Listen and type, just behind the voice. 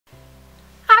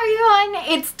everyone,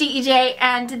 it's DEJ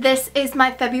and this is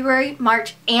my February,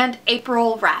 March, and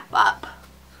April wrap up.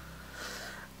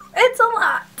 It's a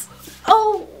lot.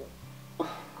 Oh.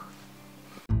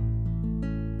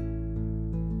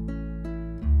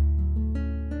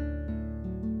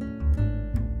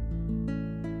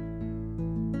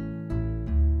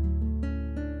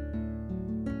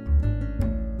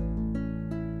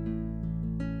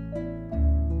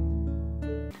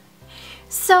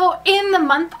 So in the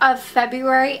month of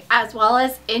February as well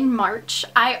as in March,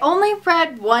 I only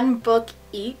read one book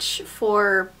each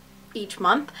for each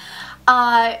month.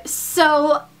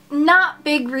 So not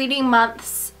big reading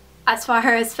months as far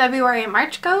as February and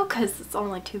March go because it's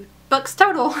only 2 books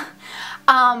total.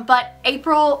 But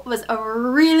April was a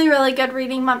really good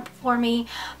reading month for me.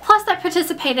 Plus I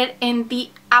participated in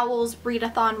the Owls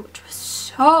Readathon, which was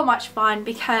so much fun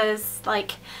because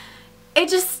like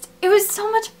it was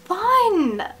so much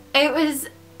fun. It was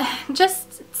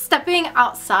just stepping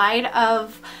outside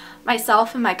of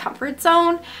myself and my comfort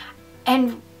zone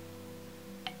and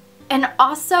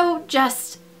also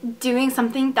just doing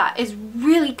something that is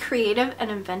really creative and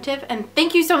inventive. And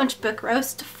thank you so much Book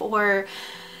Roast for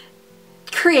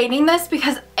creating this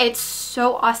because it's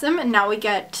so awesome. And now we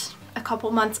get a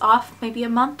couple months off, maybe a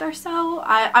month or so.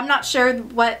 I'm not sure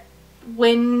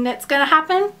when it's gonna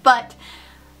happen, but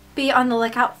be on the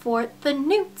lookout for the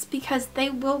newts because they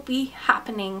will be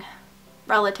happening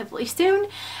relatively soon,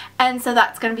 and so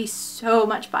that's gonna be so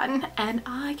much fun and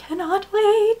I cannot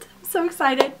wait. I'm so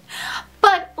excited.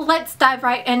 But let's dive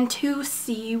right into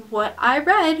see what I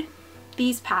read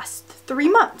these past 3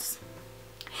 months.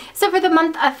 So for the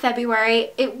month of February,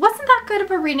 it wasn't that good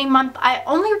of a reading month. I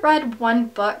only read one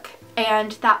book,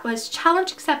 and that was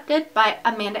Challenge Accepted by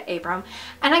Amanda Abram.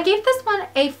 And I gave this one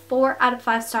a 4 out of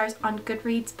 5 stars on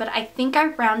Goodreads, but I think I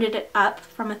rounded it up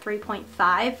from a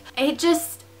 3.5. It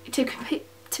just, to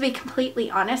be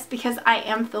completely honest, because I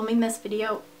am filming this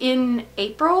video in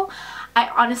April, I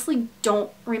honestly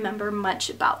don't remember much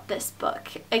about this book,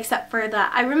 except for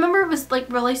that I remember it was like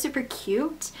really super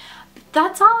cute.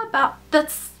 That's about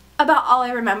all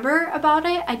I remember about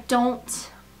it. I don't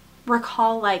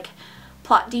recall like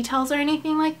plot details or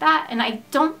anything like that, and I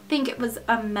don't think it was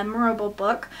a memorable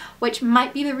book, which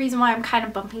might be the reason why I'm kind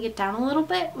of bumping it down a little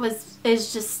bit.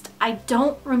 Is just I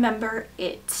don't remember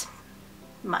it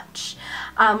much,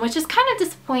 which is kind of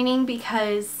disappointing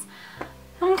because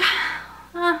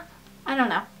I don't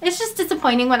know, it's just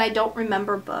disappointing when I don't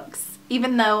remember books,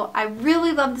 even though I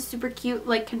really love the super cute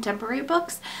like contemporary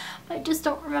books, but I just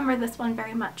don't remember this one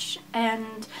very much,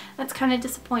 and that's kind of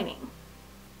disappointing.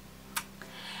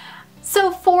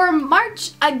 So for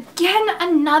March, again,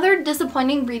 another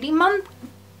disappointing reading month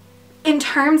in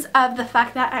terms of the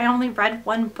fact that I only read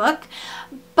one book,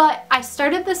 but I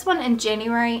started this one in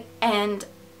January and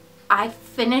I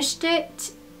finished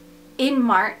it in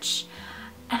March,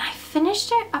 and I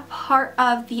finished it a part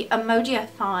of the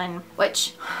Emoji-a-thon,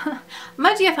 which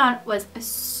Emoji-a-thon was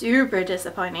super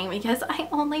disappointing because I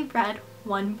only read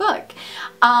one book,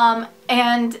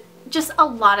 and just a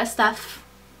lot of stuff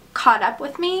caught up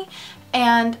with me,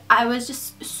 and I was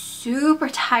just super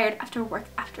tired after work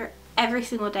after every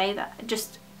single day. That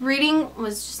just reading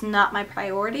was just not my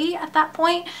priority at that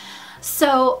point.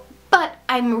 So but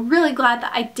I'm really glad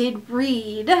that I did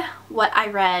read what I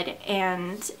read,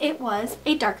 and it was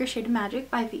A Darker Shade of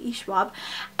Magic by V.E. Schwab,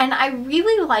 and I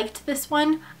really liked this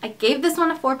one. I gave this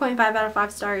one a 4.5 out of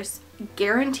 5 stars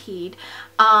guaranteed.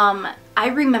 I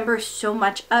remember so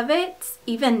much of it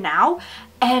even now,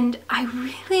 and I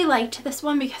really liked this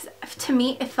one because to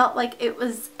me it felt like it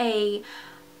was a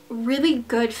really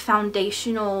good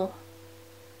foundational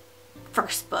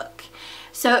first book.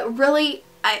 So it really,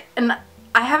 I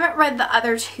haven't read the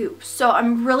other 2, so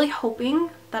I'm really hoping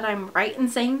that I'm right in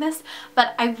saying this,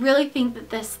 but I really think that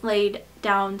this laid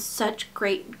down such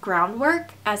great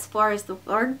groundwork as far as the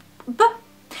world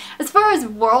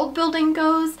building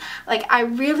goes. Like, I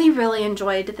really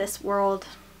enjoyed this world.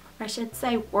 I should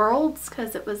say worlds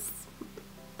because it was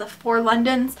the 4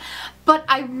 Londons, but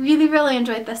I really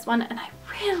enjoyed this one, and I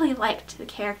really liked the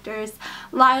characters.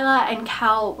 Lila and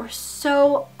Cal were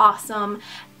so awesome,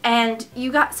 and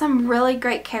you got some really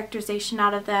great characterization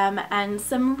out of them and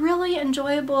some really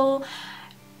enjoyable,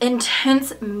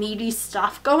 intense, meaty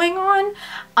stuff going on,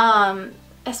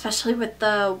 especially with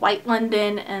the White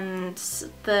London, and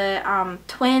the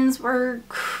twins were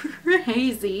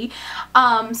crazy.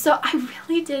 So I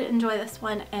really did enjoy this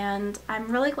one, and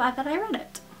I'm really glad that I read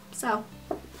it. So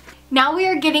now we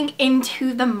are getting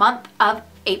into the month of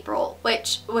April,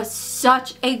 which was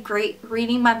such a great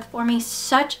reading month for me,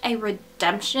 such a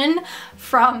redemption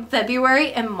from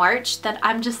February and March that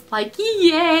I'm just like,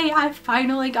 yay, I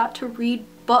finally got to read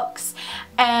books.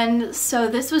 And so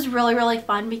this was really, really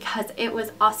fun because it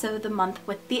was also the month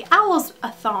with the Owls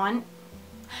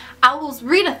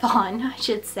Readathon, I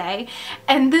should say,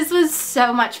 and this was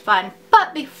so much fun.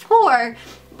 But before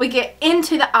we get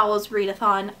into the Owls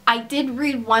Readathon, I did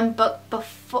read one book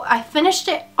before. I finished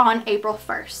it on April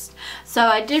 1st, so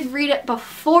I did read it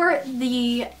before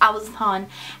the Owlsathon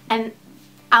and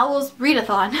Owls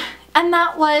Readathon, and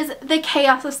that was The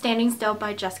Chaos of Standing Still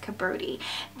by Jessica Brody.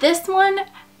 This one,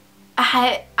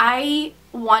 I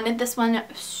wanted this one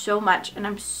so much, and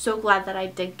I'm so glad that I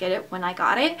did get it when I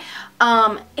got it.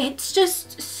 It's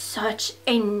just such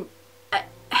a,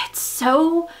 it's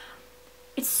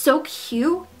so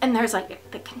cute, and there's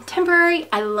like the contemporary.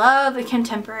 I love the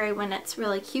contemporary when it's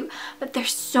really cute, but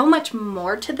there's so much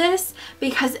more to this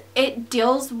because it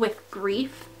deals with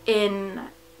grief in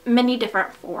many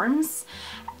different forms,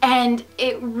 and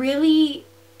it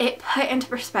put into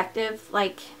perspective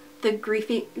like the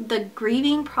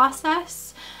grieving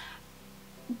process,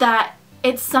 that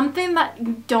it's something that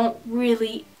you don't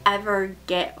really ever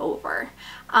get over.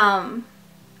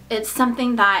 It's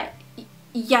something that,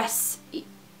 yes,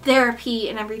 therapy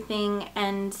and everything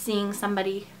and seeing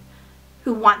somebody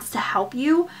who wants to help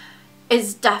you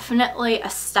is definitely a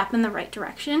step in the right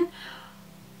direction,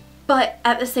 but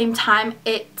at the same time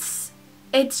it's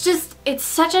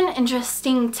such an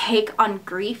interesting take on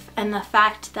grief, and the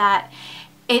fact that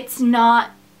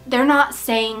they're not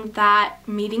saying that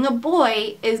meeting a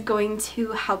boy is going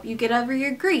to help you get over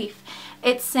your grief.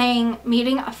 It's saying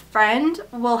meeting a friend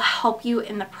will help you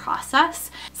in the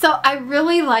process. So I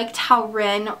really liked how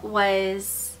Rin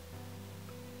was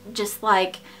just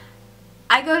like,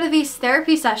 I go to these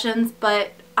therapy sessions,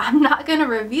 but I'm not gonna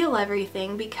reveal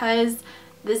everything because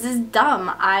this is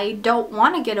dumb. I don't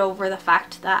want to get over the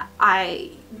fact that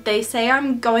they say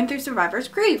I'm going through survivor's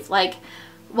grief. Like,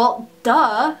 well,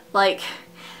 duh. Like,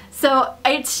 so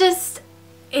it's just,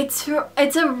 it's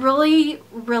a really,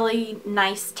 really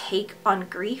nice take on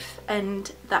grief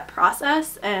and that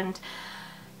process, and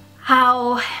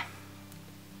how,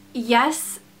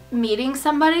 yes, meeting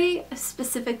somebody,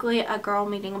 specifically a girl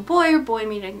meeting a boy or boy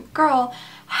meeting a girl,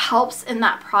 helps in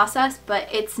that process, but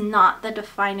it's not the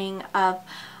defining of,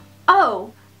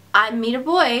 oh, I meet a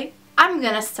boy, I'm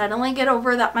gonna suddenly get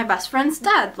over that my best friend's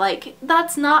dead. Like,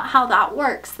 that's not how that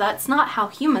works. That's not how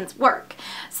humans work.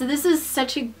 So this is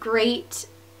such a great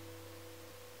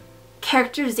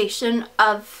characterization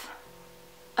of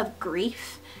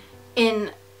grief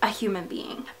in a human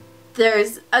being.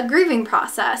 There's a grieving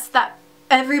process that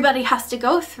everybody has to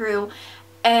go through,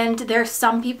 and there's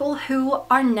some people who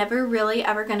are never really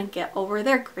ever gonna get over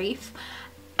their grief.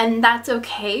 And that's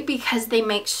okay, because they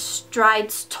make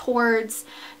strides towards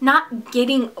not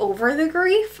getting over the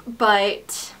grief,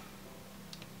 but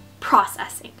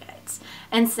processing it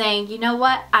and saying, you know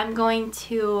what, I'm going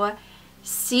to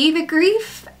see the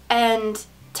grief and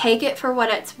take it for what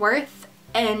it's worth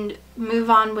and move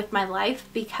on with my life,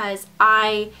 because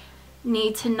I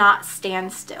need to not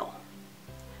stand still,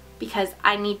 because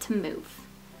I need to move.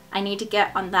 I need to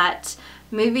get on that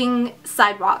moving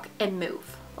sidewalk and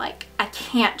move. Like, I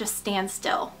can't just stand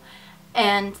still,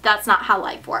 and that's not how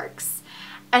life works.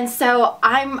 And so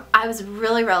I was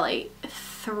really, really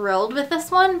thrilled with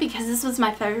this one, because this was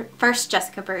my first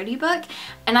Jessica Brody book,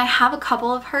 and I have a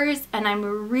couple of hers, and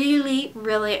I'm really,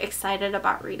 really excited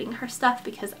about reading her stuff,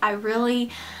 because I really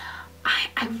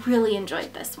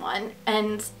enjoyed this one,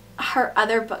 and her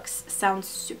other books sound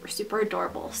super, super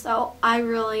adorable. So I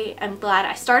really am glad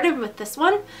I started with this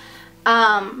one,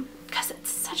 because it's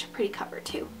such a pretty cover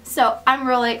too. So I'm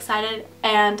really excited,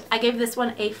 and I gave this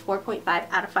one a 4.5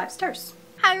 out of 5 stars.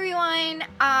 Hi everyone,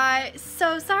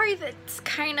 so sorry that's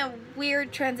kind of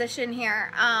weird transition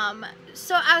here.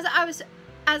 So as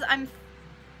I'm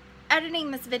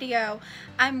editing this video,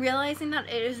 I'm realizing that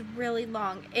it is really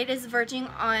long. It is verging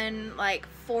on like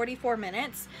 44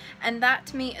 minutes, and that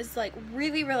to me is like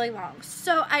really, really long.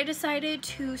 So I decided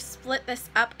to split this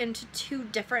up into 2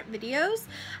 different videos,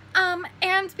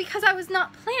 and because I was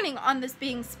not planning on this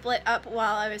being split up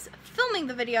while I was filming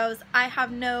the videos, I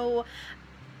have no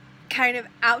kind of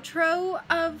outro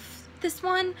of this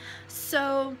one.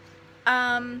 So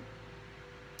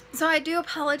so I do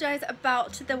apologize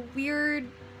about the weird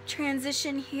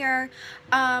transition here,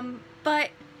 but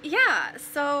yeah,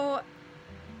 so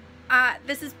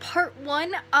this is part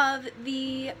 1 of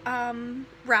the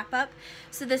wrap up.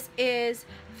 So this is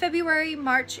February,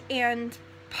 March, and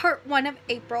part 1 of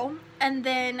April, and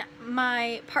then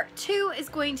my part 2 is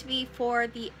going to be for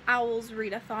the Owls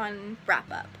Readathon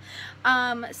wrap-up.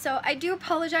 So I do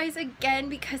apologize again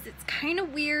because it's kind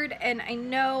of weird, and I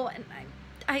know, and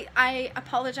I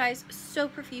apologize so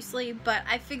profusely, but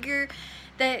I figure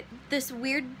that this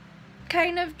weird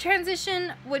kind of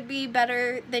transition would be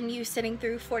better than you sitting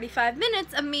through 45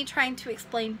 minutes of me trying to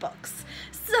explain books.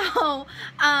 So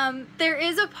there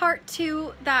is a part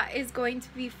 2 that is going to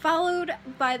be followed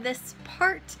by this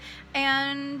part,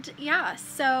 and yeah,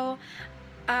 so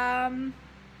that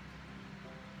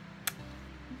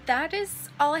is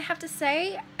all I have to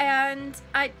say. And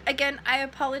I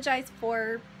apologize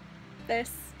for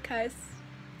this because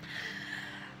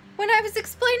when I was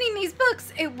explaining these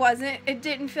books, it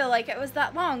didn't feel like it was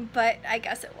that long, but I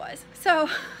guess it was. So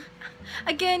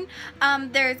again,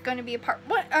 there's going to be a part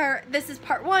 1, or this is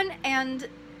part 1, and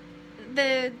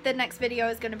the next video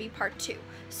is going to be part 2.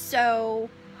 So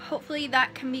hopefully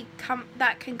that can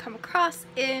come across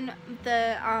in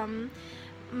the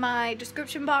my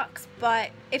description box, but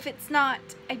if it's not,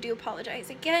 I do apologize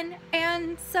again.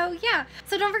 And so yeah,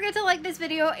 so don't forget to like this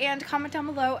video and comment down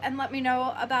below and let me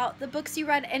know about the books you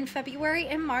read in February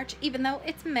and March, even though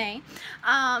it's May.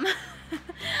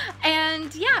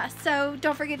 And yeah, so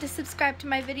don't forget to subscribe to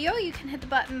my video. You can hit the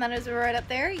button that is right up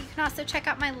there. You can also check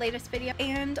out my latest video,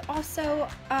 and also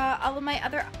all of my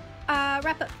other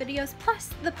wrap-up videos, plus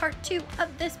the part 2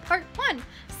 of this part 1.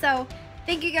 So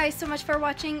thank you guys so much for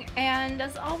watching, and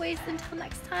as always, until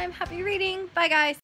next time, happy reading. Bye guys.